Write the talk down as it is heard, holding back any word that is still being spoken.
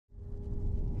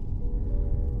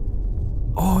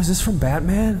Oh, is this from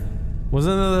Batman?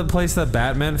 Wasn't that the place that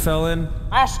Batman fell in?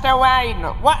 Master Wayne,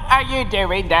 what are you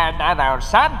doing down there,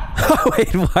 son?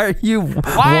 Wait, why are you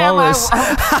Wallace?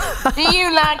 Do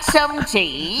you like some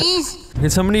cheese? Can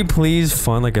somebody please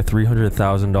fund like a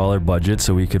 $300,000 budget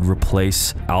so we could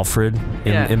replace Alfred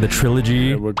in the trilogy?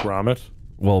 Yeah, with Gromit.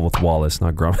 Well, with Wallace,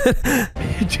 not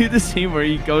Gromit. Do the scene where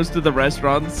he goes to the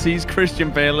restaurant, sees Christian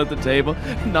Bale at the table,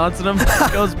 nods at him,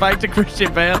 goes back to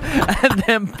Christian Bale, and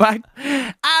then back.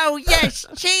 Oh yes,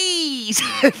 cheese.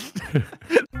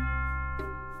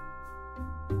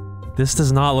 This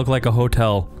does not look like a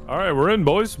hotel. All right, we're in,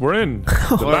 boys. We're in.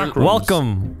 The back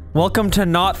rooms. Welcome to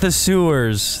not the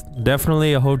sewers.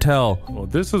 Definitely a hotel. Well,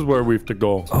 this is where we have to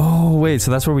go. Oh, wait,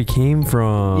 so that's where we came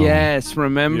from. Yes,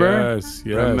 remember? Yes.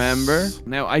 Remember?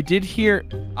 Now,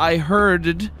 I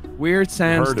heard weird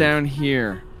sounds down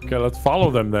here. Okay, let's follow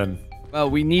them then. Well,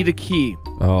 we need a key.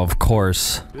 Oh, of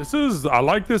course. I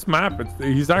like this map.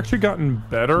 He's actually gotten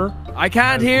better. I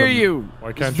can't hear you.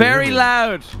 Why can't it's you very hear me?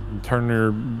 loud. Turn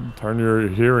your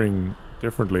hearing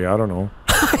differently. I don't know.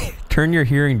 Turn your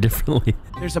hearing differently.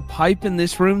 There's a pipe in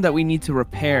this room that we need to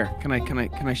repair. Can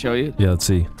I show you? Yeah, let's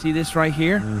see. See this right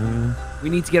here? We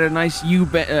need to get a nice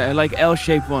like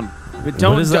L-shaped one. But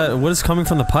don't. What is that? What is coming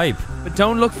from the pipe? But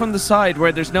don't look from the side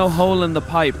where there's no hole in the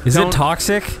pipe. Is it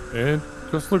toxic? It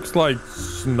just looks like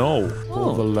snow.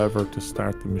 Pull the lever to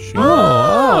start the machine.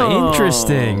 Oh,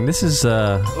 interesting. This is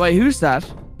Wait, who's that?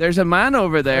 There's a man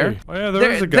over there. Hey. Oh yeah,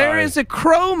 there's a guy. There is a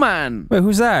crow man. Wait,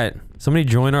 who's that? Somebody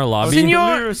join our lobby?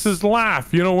 Delirious'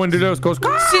 laugh. You know when Delirious goes,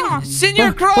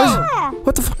 Senor Crow!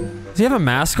 What the fuck? Does he have a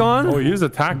mask on? Oh, he is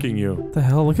attacking you. What the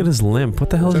hell? Look at his limp. What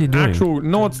the hell is he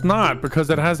doing? No, it's not, because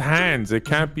it has hands. It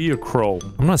can't be a crow.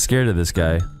 I'm not scared of this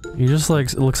guy. He just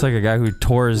looks like a guy who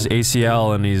tore his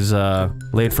ACL and he's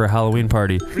late for a Halloween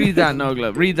party. Read that,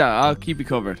 Nogla. Read that. I'll keep you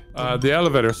covered. The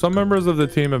elevator. Some members of the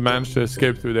team have managed to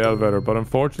escape through the elevator, but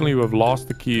unfortunately we have lost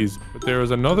the keys. But there is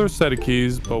another set of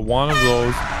keys, but one of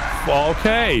those...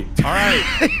 Okay. All right.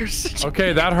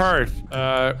 Okay, that hurt.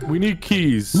 We need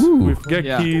keys. Ooh. We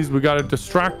get keys. We got to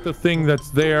distract the thing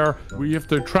that's there. We have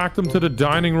to attract them to the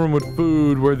dining room with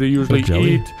food where they usually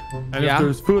eat. And if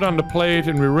there's food on the plate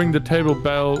and we ring the table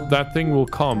bell, that thing will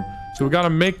come. So we got to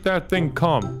make that thing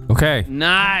come. Okay.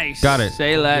 Nice. Got it.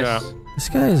 Say less. Yeah. This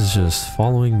guy is just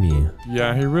following me.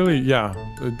 Yeah, he really,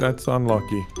 that's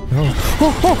unlucky.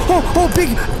 Oh,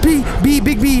 big,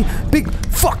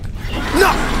 fuck.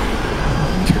 No!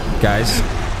 Guys.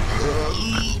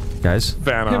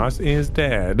 Vanoss is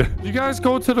dead. You guys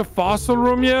go to the fossil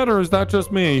room yet, or is that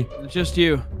just me? Just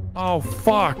you. Oh,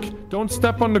 fuck. Don't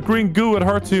step on the green goo, it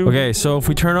hurts you. Okay, so if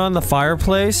we turn on the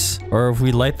fireplace, or if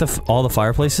we light all the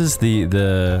fireplaces,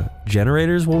 the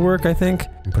generators will work, I think.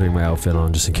 I'm putting my outfit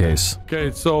on just in case.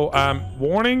 Okay, so,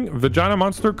 warning, Vagina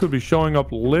Monster could be showing up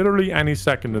literally any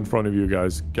second in front of you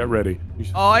guys. Get ready.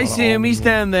 Oh, I see him. He's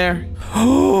down there.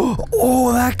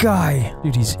 Oh, that guy.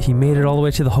 Dude, he made it all the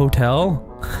way to the hotel.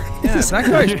 Yeah, that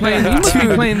guy's playing. He must be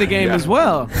playing the game as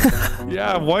well.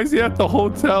 Yeah, why is he at the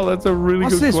hotel? That's a really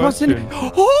good question. What's in?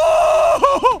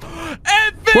 Oh!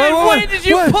 Evan, when did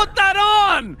you put that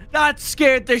on? That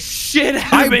scared the shit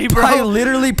out of me, bro. I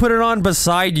literally put it on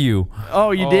beside you.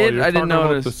 Oh, you did? You're I didn't talking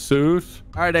notice. about the suit?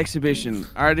 Art exhibition.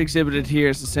 Art exhibited here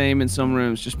is the same in some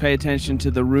rooms. Just pay attention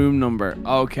to the room number.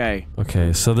 Okay.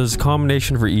 Okay, so there's a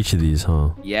combination for each of these, huh?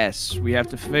 Yes, we have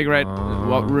to figure out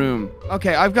what room.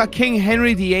 Okay, I've got King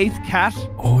Henry VIII cat.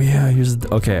 Oh yeah, here's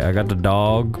okay. I got the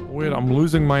dog. Wait, I'm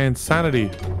losing my insanity.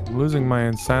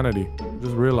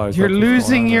 Just realized. You're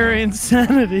losing your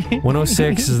insanity.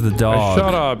 106 is the dog.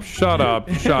 Shut up.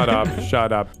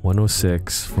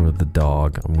 106 for the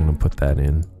dog. I'm gonna put that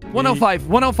in.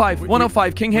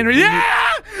 105, King Henry. Yeah!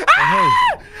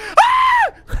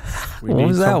 What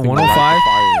was that?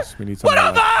 105? We need some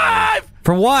 105!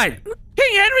 For what?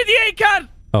 King Henry VIII cat!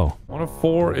 Oh.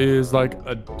 104 is like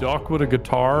a duck with a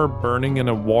guitar burning in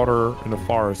a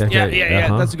forest. Okay,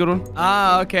 yeah, that's a good one.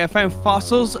 Okay, I found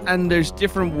fossils, and there's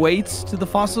different weights to the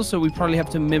fossils, so we probably have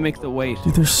to mimic the weight.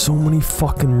 Dude, there's so many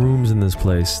fucking rooms in this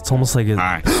place. It's almost like it's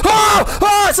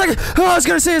like I was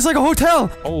gonna say it's like a hotel.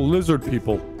 Oh, lizard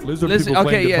people. Lizard people okay,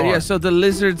 playing guitar. yeah. So the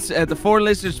lizards, the 4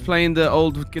 lizards playing the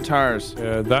old guitars.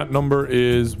 That number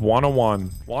is 101.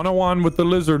 101 with the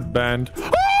lizard band.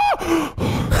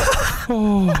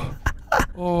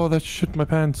 Oh, that shit my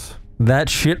pants. That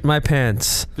shit my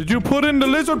pants. Did you put in the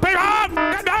lizard pig?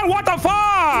 What the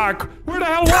fuck?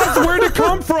 Where'd it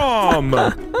come from?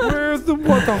 What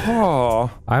the hell?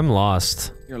 I'm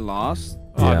lost. You're lost?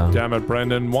 Yeah. Oh, damn it,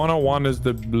 Brendan. 101 is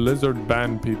the lizard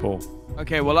band people.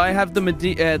 Okay, well, I have the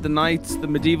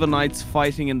medieval knights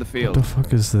fighting in the What field. the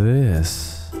fuck is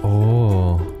this?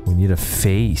 Oh, we need a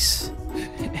face.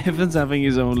 Evan's having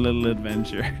his own little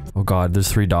adventure. Oh god,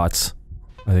 there's 3 dots.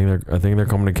 I think they're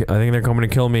coming to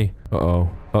kill me. Uh-oh.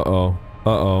 Uh-oh.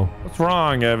 Uh-oh. What's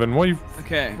wrong, Evan? What you...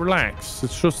 Okay. Relax.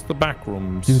 It's just the back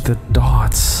rooms. Dude, the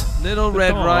dots. Little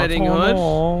Red Riding Hood.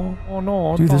 No. Oh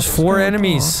no. Dude, there's 4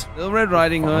 enemies. Little Red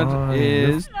Riding Hood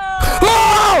is...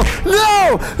 Oh!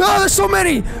 No! Oh, there's so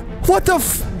many! What the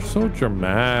f- You're so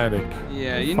dramatic.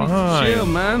 Yeah, you Fine. need to chill,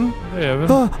 man. Hey, Evan.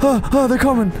 Oh, they're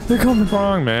coming. They're coming. What's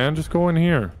wrong, man? Just go in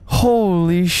here.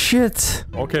 Holy shit.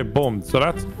 Okay, boom. So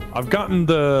that's... I've gotten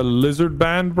the lizard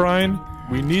band, Brian.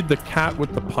 We need the cat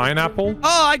with the pineapple.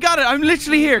 Oh, I got it. I'm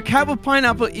literally here. Cat with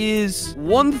pineapple is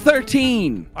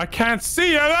 113. I can't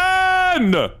see,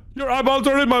 Evan! Your eyeballs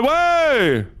are in my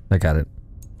way! I got it.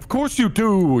 Of course you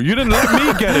do. You didn't let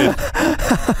me get it.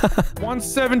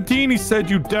 117, he said,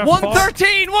 you deaf fuck.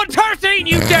 113! 113,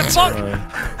 you deaf fuck!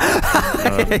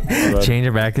 Change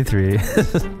it back to 3.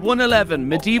 111,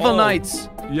 Medieval Knights.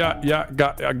 Yeah,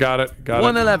 got it.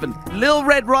 111, Lil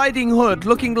Red Riding Hood,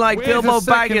 looking like Wait Bilbo a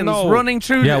second, Baggins, no. running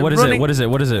through. Yeah, what is it? What is it?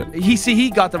 What is it? He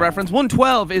got the reference.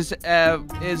 112 is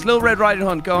Lil Red Riding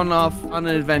Hood going off on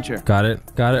an adventure. Got it.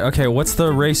 Okay, what's the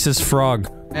racist frog?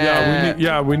 We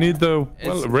need the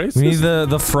racist. We need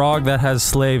the frog that has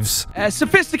slaves.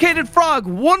 Sophisticated Frog,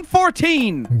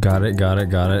 114. Got it.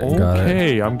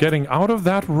 Okay, I'm getting out of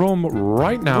that room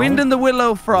right now. Wind in the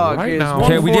Willow Frog Right is now.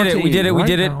 Okay, 114. we did it.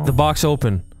 Right now. The box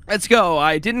open. Let's go.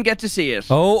 I didn't get to see it.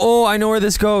 Oh, I know where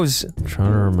this goes. I'm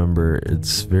trying to remember.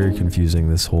 It's very confusing,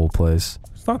 this whole place.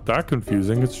 It's not that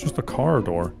confusing. It's just a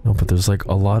corridor. No, but there's like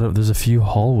there's a few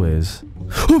hallways.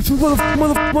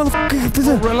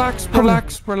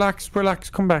 Relax.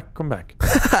 Come back.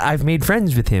 I've made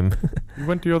friends with him. You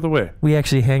went the other way. We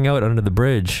actually hang out under the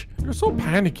bridge. You're so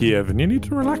panicky, Evan. You need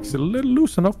to relax a little,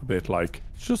 loosen up a bit. Like,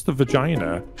 it's just a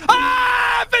vagina.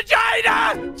 Ah,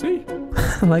 vagina! See?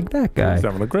 Like that guy. He's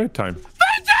having a great time.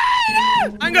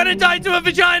 Vagina! I'm gonna die to a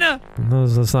vagina! No,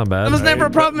 that's not bad. That was never a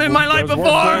problem in my life There's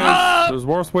before! Ah! There's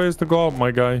worse ways to go up, my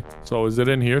guy. So, is it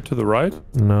in here to the right?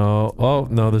 No. Oh,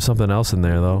 no, there's something else in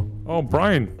there, though. Oh,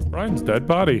 Brian's dead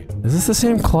body. Is this the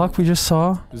same clock we just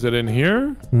saw? Is it in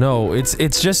here? No, it's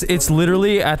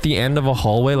literally at the end of a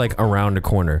hallway, like around a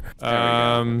corner.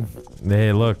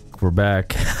 Hey, look, we're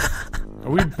back.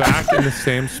 Are we back in the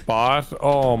same spot?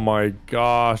 Oh my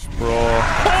gosh, bro. Oh,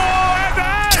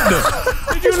 Evan!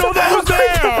 Did you know that was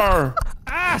there?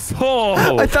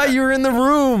 Asshole! I thought you were in the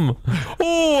room.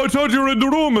 Oh, I thought you were in the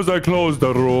room as I closed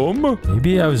the room.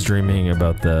 Maybe I was dreaming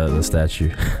about the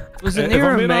statue. Was it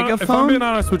near a megaphone? If I'm being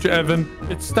honest with you, Evan,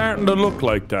 it's starting to look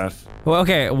like that. Well,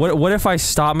 okay, what if I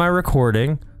stop my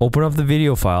recording, open up the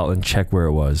video file, and check where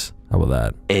it was? How about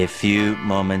that? A few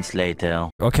moments later.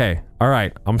 Okay,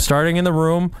 alright. I'm starting in the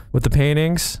room with the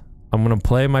paintings. I'm gonna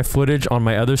play my footage on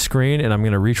my other screen, and I'm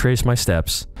gonna retrace my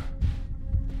steps.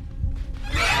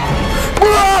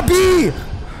 Bee!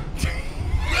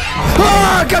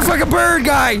 Ah, got fucking bird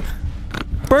guy!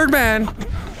 Birdman!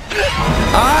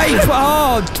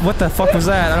 Oh, what the fuck was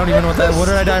that? I don't even know what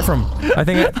did I die from? I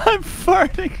think I'm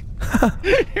farting.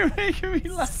 You're making me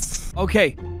laugh.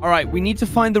 Okay, alright, we need to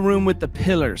find the room with the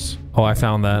pillars. Oh, I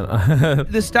found that.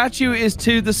 The statue is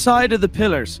to the side of the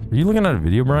pillars. Are you looking at a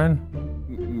video, Brian?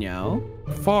 No.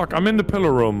 Fuck, I'm in the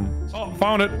pillar room. Oh,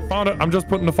 found it. I'm just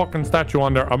putting the fucking statue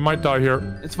on there. I might die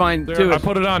here. It's fine, There, do it. I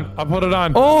put it on.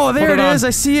 Oh, there it on. is. I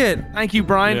see it. Thank you,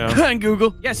 Brian. Yeah. And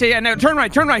Google. Yes, yeah, now turn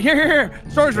right. Here.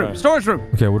 Storage room.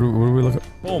 Okay, what are we looking?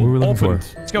 Boom, What are we looking for?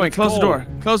 opened. Let's go in. Close the door.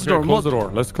 Close the door. Close the door.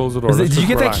 Let's close the door. Did Let's you just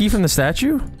get that relax. key from the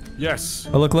statue? Yes.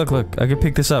 Oh, look. I can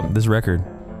pick this up. This record.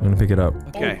 I'm gonna pick it up.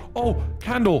 Okay. Oh,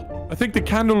 candle. I think the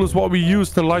candle is what we use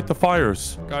to light the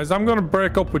fires. Guys, I'm gonna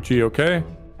break up with you, okay?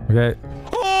 Okay.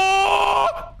 Oh!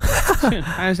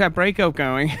 How's that breakup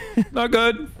going? Not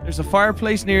good. There's a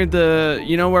fireplace near the,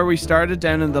 you know where we started,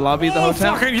 down in the lobby of the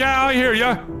hotel? Fucking yeah, I hear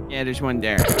ya. Yeah, there's one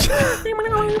there.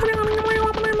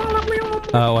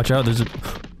 Watch out. There's a...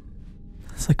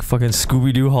 It's like a fucking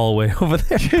Scooby-Doo hallway over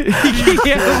there.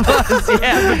 Yeah, it was,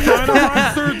 yeah. China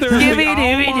monster, there's the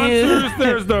Scooby-Dooby-Doo. owl monsters,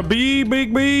 there's the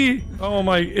big bee. Oh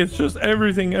my, it's just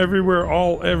everything, everywhere,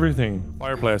 everything.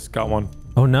 Fireplace, got one.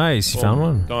 Oh, nice. You found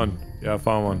one? Done. Yeah, I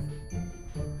found one.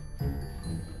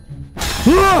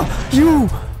 Ah, you!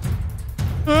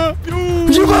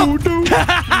 You will...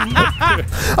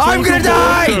 I'm gonna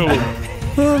die!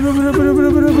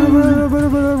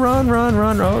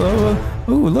 Run.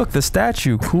 Oh, look, the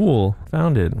statue. Cool.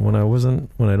 Found it when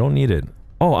I don't need it.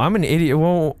 Oh, I'm an idiot.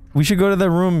 Well, we should go to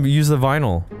the room, use the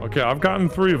vinyl. Okay, I've gotten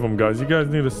 3 of them, guys. You guys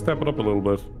need to step it up a little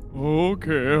bit.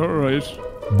 Okay, all right.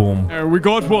 Boom. There, we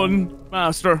got one,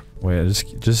 master. Wait, I'm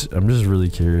just really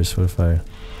curious. What if I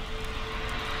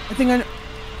think I know.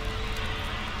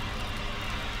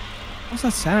 What's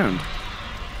that sound?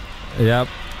 Yep.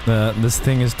 This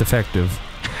thing is defective.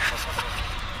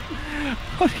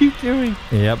 What are you doing?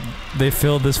 Yep. They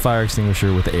filled this fire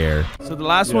extinguisher with air. So the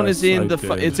last one is in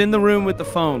it's in the room with the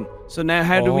phone. So now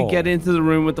how do we get into the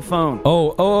room with the phone?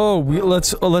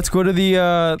 Let's go to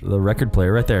the record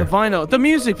player right there. The vinyl, the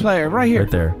music player right here.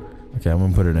 Right there. Okay, I'm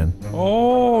gonna put it in.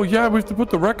 Oh, yeah, we have to put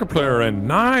the record player in.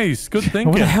 Nice. Good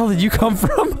thinking. Where the hell did you come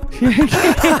from?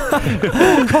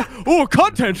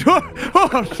 Content.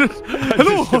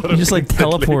 Hello. You just like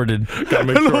teleported. Gotta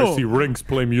make sure I see Rinks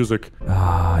play music.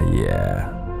 Ah,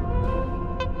 yeah.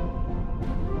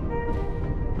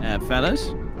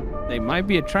 Fellas, they might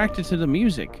be attracted to the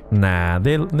music. Nah,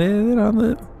 they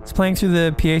it's playing through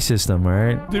the PA system, all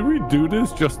right? Did we do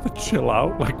this just to chill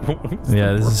out? Like,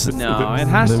 yeah, this is... No, it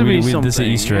has to be something. This is an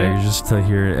Easter egg, just to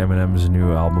hear Eminem's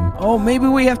new album. Oh, maybe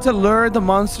we have to lure the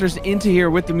monsters into here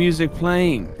with the music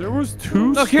playing. There was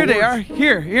 2 Look, here they are.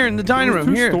 Here in the dining room.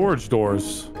 2 storage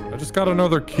doors. I just got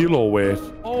another kilo weight.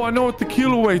 Oh, I know what the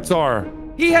kilo weights are.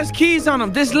 He has keys on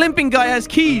him. This limping guy has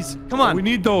keys. Come on. We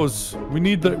need those. We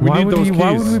need those keys.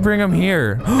 Why would we bring him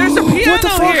here? There's a piano what the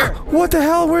fuck? here. What the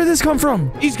hell? Where did this come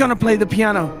from? He's gonna play the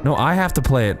piano. No, I have to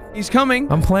play it. He's coming.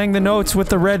 I'm playing the notes with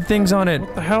the red things on it.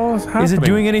 What the hell is happening? Is it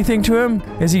doing anything to him?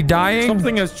 Is he dying?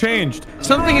 Something has changed.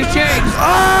 Something has changed.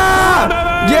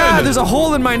 Ah! Yeah, there's a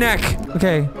hole in my neck.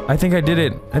 Okay, I think I did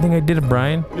it. I think I did it,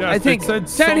 Brian. Yeah, I think down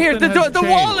here.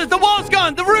 The wall's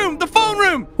gone. The room. The phone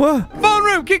room. What? Phone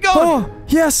room. Keep going. Oh,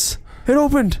 yes. It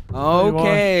opened.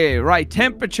 Okay, right.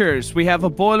 Temperatures. We have a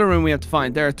boiler room we have to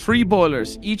find. There are 3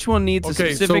 boilers. Each one needs a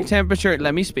specific temperature.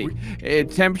 Let me speak.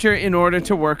 Temperature in order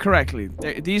to work correctly.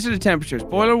 These are the temperatures.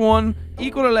 Boiler 1,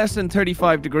 equal or less than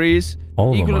 35 degrees.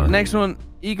 All of them are. Next one,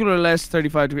 equal or less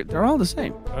 35 degrees. They're all the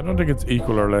same. I don't think it's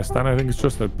equal or less than. I think it's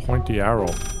just a pointy arrow.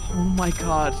 Oh my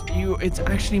god, it's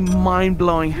actually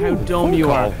mind-blowing how dumb you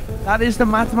are. That is the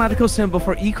mathematical symbol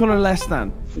for equal or less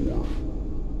than.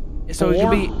 So it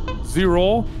should be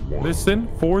 0, listen,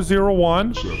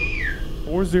 401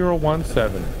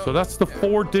 4017. So that's the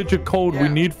 4-digit code we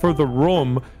need for the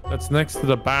room that's next to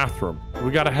the bathroom.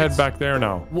 We gotta head back there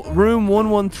now. Room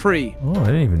 113. Oh, I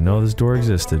didn't even know this door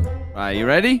existed. Right, you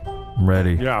ready? I'm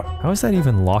ready. Yeah. How is that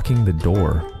even locking the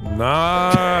door?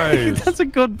 Nice. That's a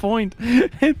good point.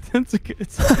 That's a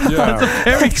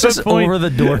very It's good just point. over the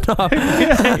doorknob.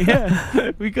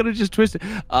 yeah. We could have just twisted.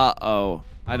 Uh-oh.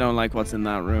 I don't like what's in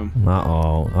that room.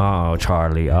 Uh-oh,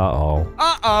 Charlie,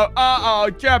 Uh-oh,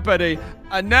 Jeopardy.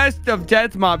 A nest of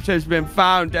death mops has been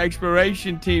found. The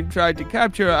exploration team tried to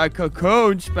capture a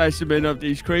cocoon specimen of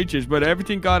these creatures, but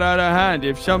everything got out of hand.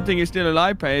 If something is still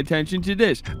alive, pay attention to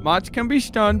this. Moths can be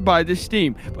stunned by the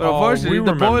steam, but unfortunately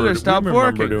the boiler stopped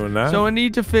working. So we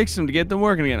need to fix them to get them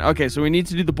working again. Okay, so we need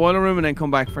to do the boiler room and then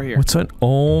come back for here. What's that?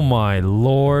 Oh my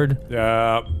lord.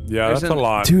 Yeah, that's a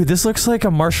lot. Dude, this looks like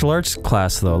a martial arts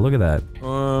class though. Look at that.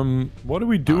 What do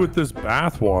we do with this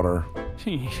bath water?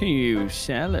 You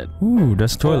sell it. Ooh,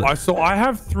 that's toilet. So I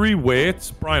have 3 weights.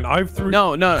 Brian, I have 3.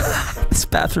 No. This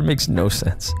bathroom makes no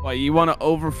sense. Why, you want to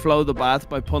overflow the bath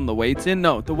by putting the weights in?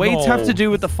 No, the weights have to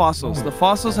do with the fossils. The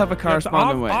fossils have a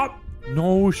corresponding weight.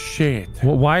 No shit.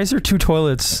 Well, why is there 2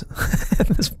 toilets?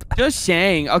 Just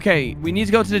saying. Okay, we need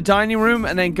to go to the dining room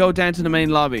and then go down to the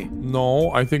main lobby. No,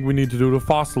 I think we need to do the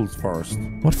fossils first.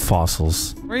 What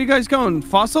fossils? Where are you guys going?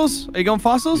 Fossils? Are you going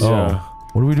fossils? Yeah.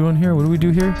 What are we doing here? What do we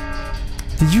do here?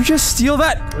 Did you just steal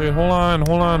that? Wait, hold on.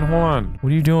 What are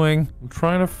you doing? I'm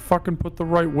trying to fucking put the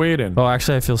right weight in. Oh,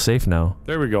 actually, I feel safe now.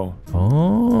 There we go.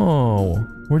 Oh,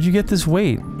 where'd you get this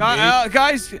weight?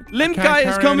 Guys, Limp Guy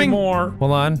is coming. More.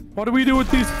 Hold on. What do we do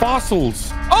with these fossils?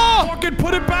 Oh! Fucking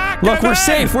put it back! Look, we're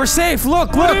safe. We're safe.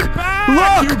 Look. Put it back,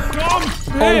 Look. you dumb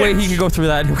bitch. Oh wait, he can go through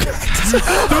that. He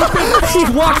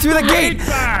walked through the gate.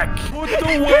 Back. Put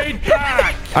the weight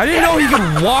back. I didn't know he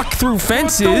could walk through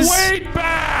fences. Put the weight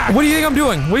back. What do you think I'm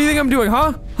doing?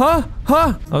 Huh?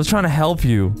 I was trying to help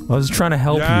you.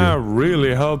 Yeah,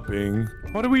 really helping.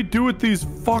 What do we do with these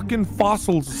fucking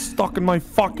fossils stuck in my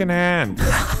fucking hand?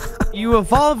 You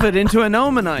evolve it into an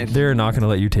omanite. They're not going to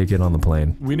let you take it on the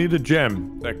plane. We need a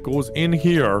gem that goes in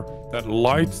here that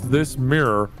lights this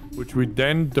mirror, which we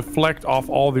then deflect off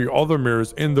all the other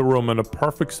mirrors in the room in a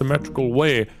perfect symmetrical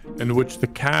way, in which the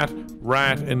cat,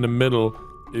 rat in the middle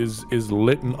is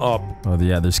litten up. Oh,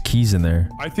 yeah, there's keys in there.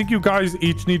 I think you guys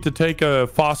each need to take a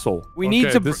fossil. We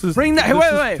need to bring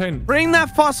that. Wait. Bring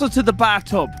that fossil to the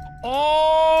bathtub.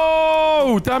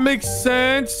 Oh, that makes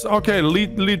sense. Okay,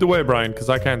 lead the way, Brian, because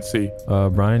I can't see.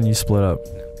 Brian, you split up.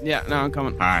 Yeah, no, I'm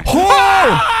coming. Hi.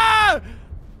 Oh!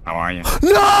 How are you?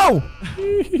 No!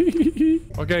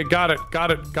 Okay, got it.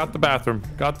 Got the bathroom.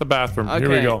 Okay. Here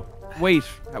we go. Wait.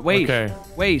 Okay.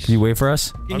 Wait. Can you wait for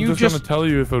us? Can I'm you just gonna tell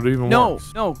you if it even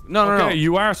works. No. Okay,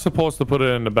 you are supposed to put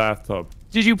it in the bathtub.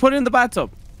 Did you put it in the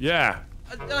bathtub? Yeah.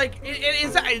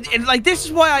 Like this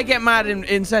is why I get mad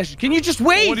in session. Can you just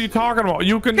wait? What are you talking about?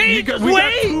 We wait? got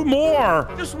 2 more.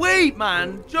 Just wait,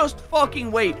 man. Just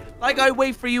fucking wait. Like I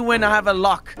wait for you when I have a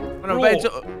lock. When I'm about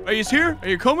to. Are you here? Are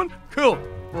you coming? Cool.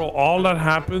 Bro, all that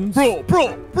happens. Bro.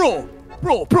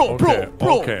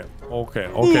 Okay. All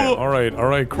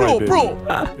right,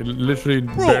 crybaby. It literally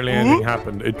barely anything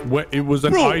happened. It was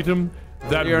an item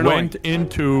that went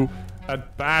into a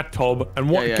bathtub, and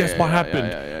guess what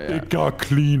happened? It got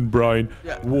clean, Brian.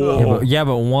 Whoa. Yeah,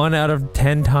 but 1 out of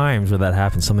 10 times where that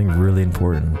happens, something really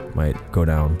important might go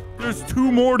down. There's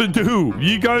 2 more to do.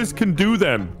 You guys can do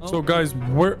them. So, guys,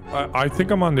 I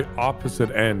think I'm on the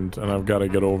opposite end, and I've got to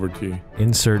get over to you.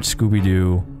 Insert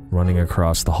Scooby-Doo running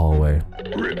across the hallway.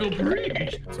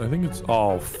 So I think it's...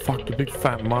 Oh, fuck. The big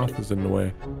fat moth is in the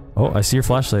way. Oh, I see your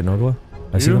flashlight, Nogla.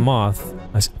 I see the moth.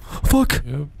 Fuck!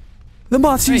 Yep. The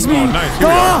moth sees me! Oh, nice. Here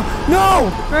we are. No!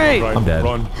 Great! Brian, I'm dead.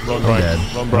 Run, I'm Brian. dead.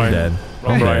 Run, Brian. I'm dead.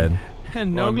 Run, I'm Brian. dead.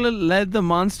 And Nogla led the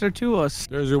monster to us.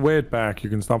 There's your weight back. You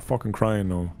can stop fucking crying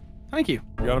now. Thank you.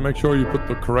 You gotta make sure you put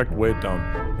the correct weight down.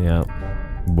 Yeah.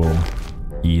 Boom.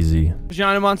 Easy.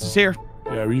 Vagina monster's here.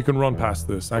 Yeah, you can run past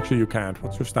this. Actually, you can't.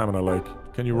 What's your stamina like?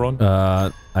 Can you run?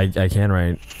 I can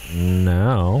right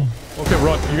now. Okay,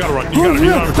 run. You gotta run. You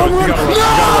gotta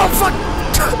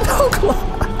run.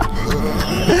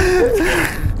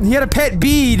 He had a pet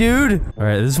bee, dude. All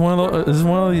right, this is one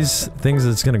of these things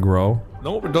that's gonna grow.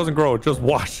 No, it doesn't grow. It just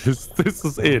washes. This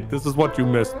is it. This is what you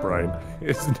missed, Brian.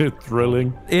 Isn't it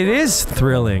thrilling? It is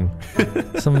thrilling.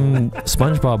 Some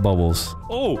SpongeBob bubbles.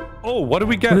 Oh, what do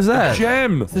we get? What is that? A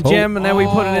gem. It's a gem, and then we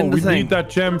put it in the we thing. need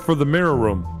that gem for the mirror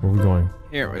room. Where are we going?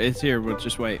 Here, it's here. We'll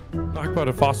just wait. Talk about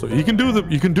a fossil. You can do it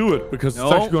because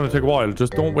it's actually going to take a while.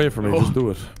 Just don't wait for me. Just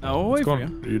do it. No, we'll wait for you.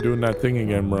 You're doing that thing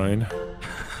again, Brian.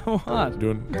 What?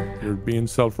 You're being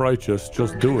self-righteous.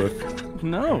 Just do it.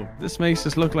 No, this makes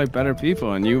us look like better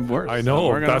people, and you've worse. I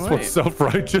know. So that's what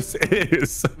self-righteous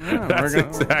is. Yeah, that's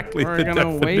exactly the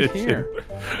definition. Wait here.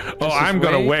 I'm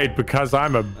gonna wait because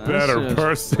I'm a better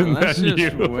person than you.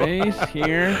 Wait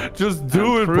here. Just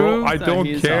do it, bro. I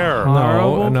don't care.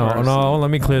 No.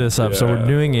 Let me clear this up. Yeah. So we're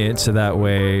doing it so that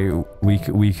way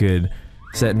we could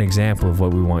set an example of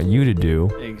what we want you to do.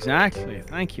 Exactly.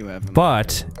 Thank you, Evan.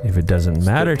 But if it doesn't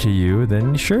matter to you,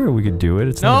 then sure, we could do it.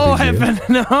 It's not a big deal.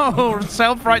 Evan, no.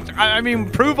 Self-righteous. I mean,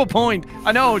 prove a point.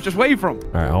 I know. Just wait for him.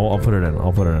 All right, I'll put it in.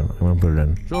 I'm gonna put it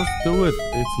in. Just do it.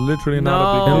 It's literally not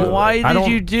a big deal. Why did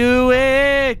you do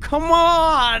it? Come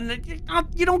on.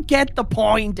 You don't get the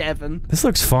point, Evan. This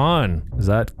looks fun. Is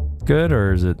that good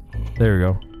or is it? There we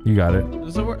go. You got it.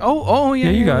 Does it work? Oh, yeah.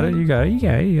 Yeah, you got it.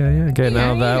 Yeah. Okay,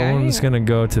 now that one's gonna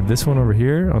go to this one over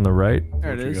here on the right.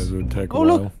 There it is. Oh,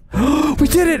 look. We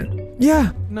did it!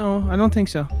 Yeah. No, I don't think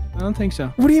so.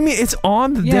 What do you mean? It's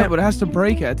on the but it has to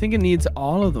break it. I think it needs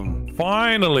all of them.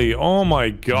 Finally! Oh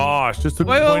my gosh! Just took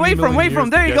wait from.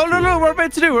 There you go. No, we're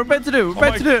about to do. We're about to do.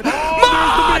 Evan,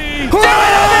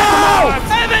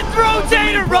 throw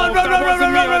Tater! Run!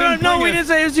 No, we didn't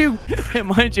say it was you.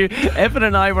 Mind you, Evan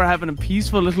and I were having a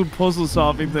peaceful little puzzle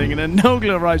solving thing, and then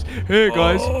Nogla arrives. Hey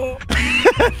guys.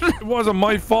 It wasn't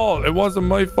my fault.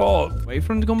 Wait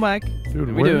for him to come back.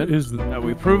 Dude, we do it.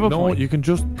 We prove a point. No, you can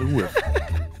just do it.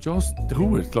 Just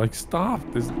do it. Like, stop.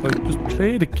 Just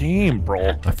play the game,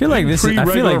 bro. I feel like this is kind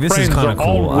of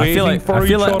cool. I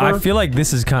feel like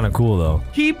this is kind of cool though.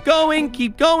 Keep going.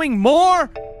 More.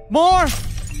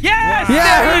 Yes!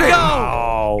 Yeah, there we go.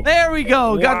 Wow. There we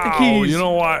go. Got the keys. You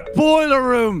know what? Boiler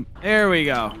room. There we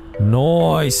go.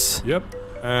 Nice. Yep.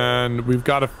 And we've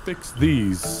got to fix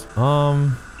these.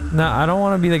 Nah, I don't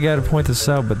want to be the guy to point this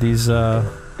out, but these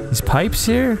pipes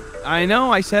here. I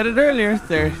know. I said it earlier.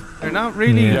 They're not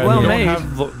really well made.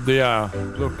 Look,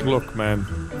 man.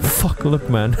 Fuck, look,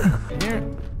 man. Here.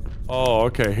 Oh,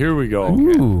 okay. Here we go.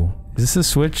 Ooh, is this a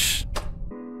switch?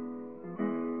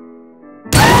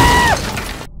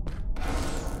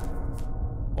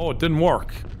 Oh, it didn't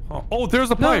work. Oh, there's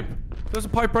a pipe. There's a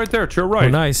pipe right there. To your right. Oh,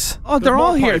 nice. Oh, they're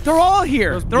all here. They're all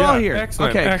here.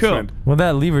 Excellent. Okay, excellent. cool. What'd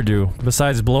that lever do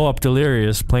besides blow up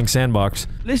Delirious playing sandbox?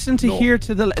 Listen to here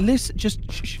to the listen. Just.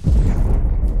 Shh.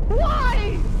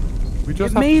 Why? We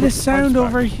just It have to made put a the sound pipes back.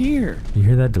 over here. You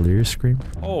hear that delirious scream?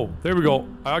 Oh, there we go.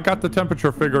 I got the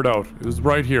temperature figured out. It was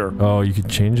right here. Oh, you could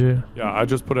change it? Yeah, I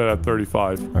just put it at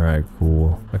 35. All right,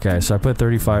 cool. Okay, so I put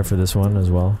 35 for this one as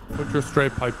well. Put your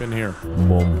straight pipe in here.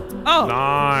 Boom. Oh,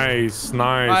 Nice,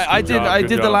 nice. I Good did. job, I good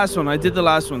did the job. last one. I did the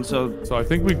last one. So So I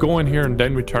think we go in here and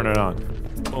then we turn it on.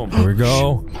 Boom. Here we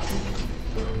go.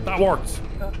 That worked.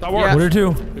 That Yeah. worked. What did it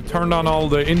do? It turned on all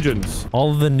the engines.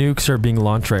 All of the nukes are being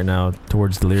launched right now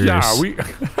towards delirious. Yeah, we...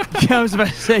 yeah, I was about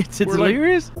to say it's We're like-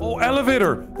 delirious. Oh,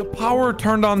 elevator. The power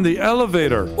turned on the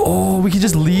elevator. Oh, we can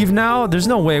just leave now? There's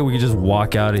no way we can just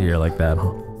walk out of here like that,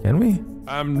 huh? Can we?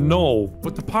 No.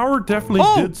 But the power definitely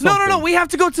Oh did something. no! We have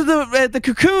to go to the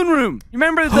cocoon room. You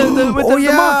remember the with Oh the moth?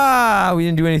 yeah! We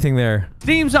didn't do anything there.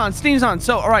 Steam's on. Steam's on.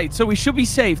 So all right. So we should be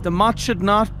safe. The moth should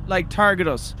not like target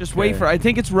us. Just wait Okay. for it. I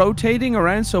think it's rotating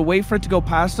around. So wait for it to go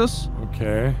past us.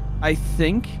 Okay. I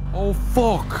think. Oh,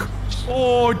 fuck.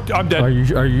 Oh, I'm dead. Are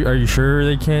you sure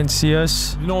they can't see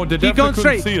us? No, they Keep definitely going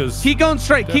couldn't straight. see us. Keep going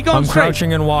straight. Keep going I'm straight.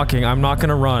 crouching and walking. I'm not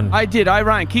gonna run. I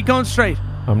ran. Keep going straight.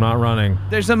 I'm not running.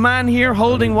 There's a man here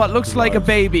holding what looks like a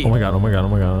baby. Oh my god, oh my god, oh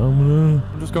my god.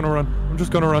 I'm just gonna run. I'm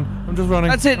just gonna run. I'm just running.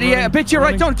 That's it. I'm Yeah, running. a bit to your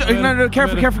right. Don't. I'm in. No,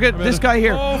 careful, I'm in. careful. Get I'm in. this guy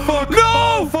here. Oh, fuck. No!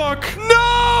 Oh, fuck.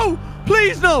 No!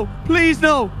 Please no! Please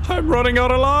no! I'm running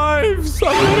out of lives.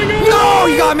 I'm running out of No,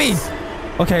 you got me!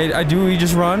 Okay, do we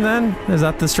just run then? Is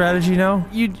that the strategy now?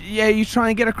 You try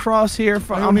and get across here.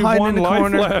 I'm only hiding one in the life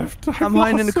corner. left. I'm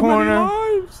hiding in the corner.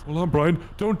 Hold on, Brian.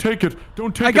 Don't take it.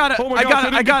 Don't take I got it. Oh my I gosh, got it.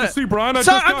 didn't I got get it. to see Brian. I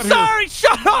So- just got I'm here. sorry.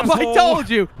 Shut up! I Asshole. told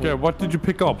you. Okay, what did you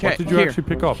pick up? Okay, What did you here, actually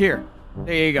pick up? Here.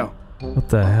 There you go. What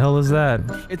the hell is that?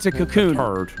 It's a cocoon.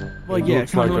 Turd. Well, It yeah,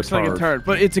 it kind of looks like a turd,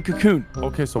 but it's a cocoon.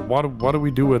 Okay, so what do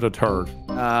we do with a turd?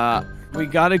 We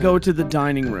gotta go to the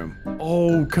dining room.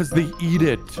 Oh, because they eat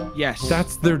it. Yes.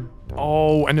 That's their...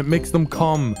 Oh, and it makes them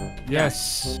come.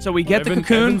 Yes. So we get the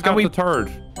cocoon Evan's got and we the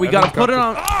turd. we gotta Evan's put it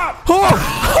got on.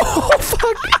 Oh,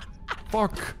 fuck!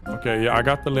 Fuck. Okay, yeah, I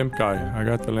got the limp guy.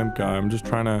 I'm just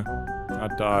trying to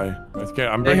not die. Okay,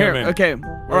 I'm bringing Here. him in. Okay. All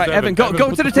right, Evan, Evan? go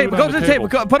Put to the the food table. Go on to the the table.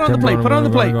 table. Put on the plate. Put on the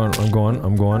plate.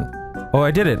 I'm going. Oh,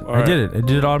 I did it. I right. did it. It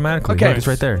did it automatically. Okay. Look, it's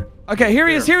right there. Okay, here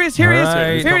he is. Here he is. Here he is.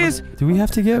 Alright. Here he is. Do we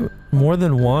have to get more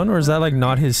than one, or is that like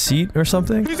not his seat or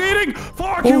something? He's eating!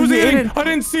 Fuck, Oh, he was he ate eating! it. I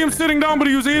didn't see him sitting down, but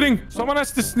he was eating! Someone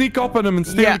has to sneak up on him and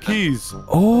steal Yeah. the keys.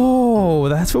 Oh,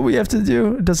 that's what we have to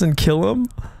do. It doesn't kill him.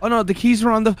 Oh no, the keys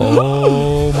are on the.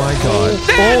 Oh my god.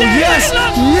 Oh yes!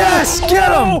 Yes! Get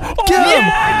him! Get him!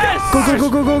 Yes! Go, go,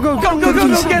 go, go, go, go!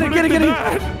 Go! Get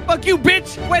it! Fuck you,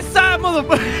 bitch! West side,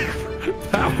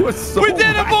 motherfucker! That was so We did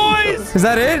it, bad. boys! Is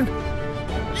that it?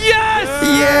 Yes!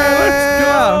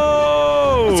 Yeah!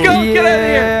 Let's go! Get out of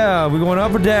here! Yeah! We going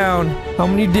up or down? How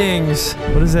many dings?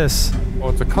 What is this? Oh,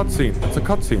 it's a cutscene. It's a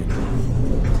cutscene.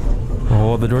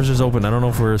 Oh, the door's just open. I don't know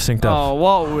if we're synced up. Oh,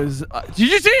 what was? Did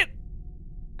you see it?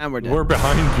 And we're dead. We're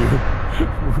behind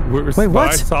you. Wait, what?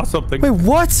 I saw something. Wait,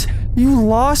 what? You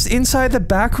lost inside the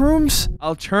back rooms?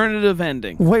 Alternative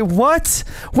ending. Wait, what?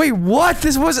 Wait, what?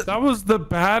 This was... That was the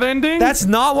bad ending? That's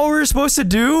not what we were supposed to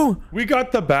do? We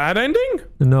got the bad ending?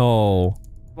 No.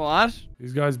 What?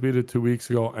 These guys beat it 2 weeks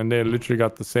ago, and they literally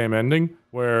got the same ending,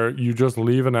 where you just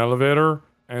leave an elevator,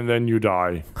 and then you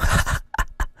die.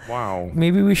 Wow.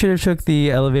 Maybe we should have took the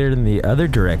elevator in the other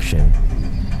direction.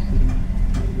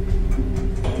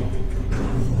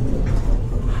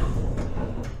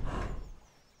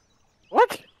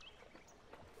 What?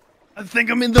 I think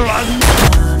I'm in the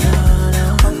wrong.